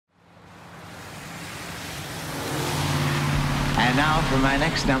And now for my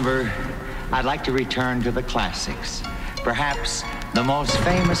next number, I'd like to return to the classics. Perhaps the most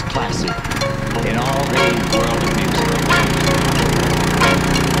famous classic in all the world of music.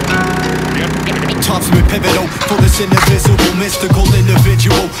 Topsman pivotal for this indivisible, mystical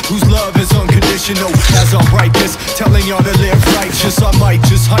individual whose love is unconditional. As I write this, telling y'all to live righteous, I might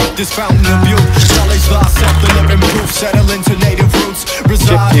just hype this fountain of youth. Knowledge thyself, the living proof, settle into native roots.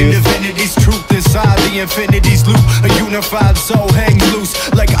 Reside in divinity's truth inside the infinity's loop. A unified soul hangs loose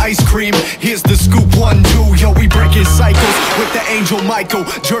like ice cream. Here's the scoop, 1, 2, yo, we breaking cycles with the angel Michael.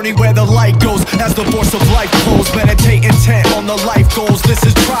 Journey where the light goes as the force of life pulls. Meditate intent on the life goals. This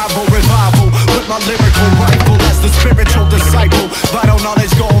is tribal revival with my lyrical rifle as the spiritual disciple. Vital knowledge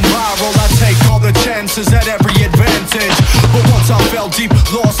going viral. I take all the chances at every advantage. But once I fell deep,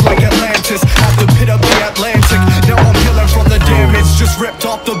 lost like Atlantis at the pit of the Atlantic. Now I'm healing from the damage, just ripped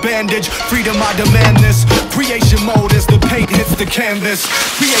off the bandage. Freedom, I demand this. Creation mode as the paint hits the canvas.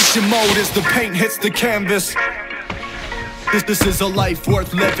 Creation mode as the paint hits the canvas. This is a life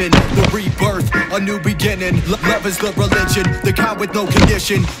worth living, the rebirth, a new beginning. Love is the religion, the kind with no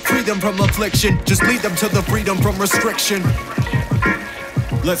condition. Freedom from affliction, just lead them to the freedom from restriction.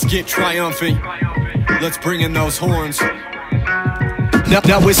 Let's get triumphant, let's bring in those horns.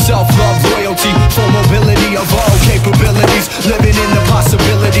 Now it's self-love, loyalty, full mobility of all capabilities. Living in the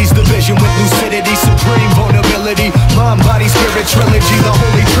possibilities, the vision with lucidity, supreme vulnerability. Mind, body, spirit, trilogy, the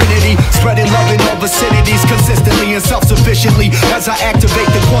holy trinity. Spreading love in all vicinities, consistently and self-sufficiently. As I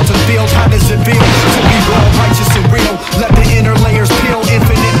activate the quantum field, how does it feel to be raw, righteous and real? Let the inner layers peel,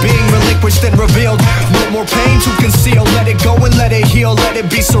 infinite being relinquished and revealed. No more pain to conceal, let it go and let it heal. Let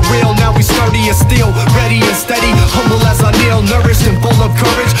it be surreal, now we sturdy as steel. Ready and steady, humble as I kneel. Nourished and full of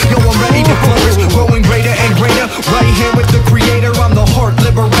courage, yo, I'm ready to flourish. Growing greater and greater, right here with the creator. I'm the heart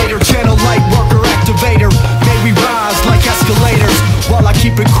liberator, channel light worker, activator. May we rise like escalators, while I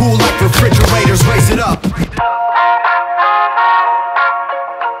keep it cool like refrigerators. Raise it up.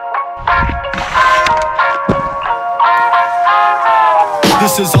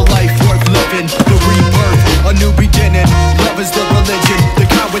 This is a life worth living, the rebirth, a new beginning. Love is the religion, the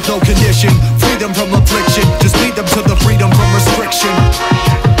kind with no condition. Freedom from affliction, just lead them to the freedom from restriction.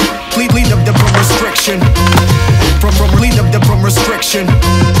 Lead them from restriction. Lead them from restriction.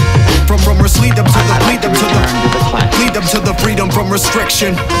 Lead them to the freedom from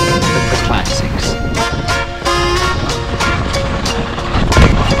restriction. The classics.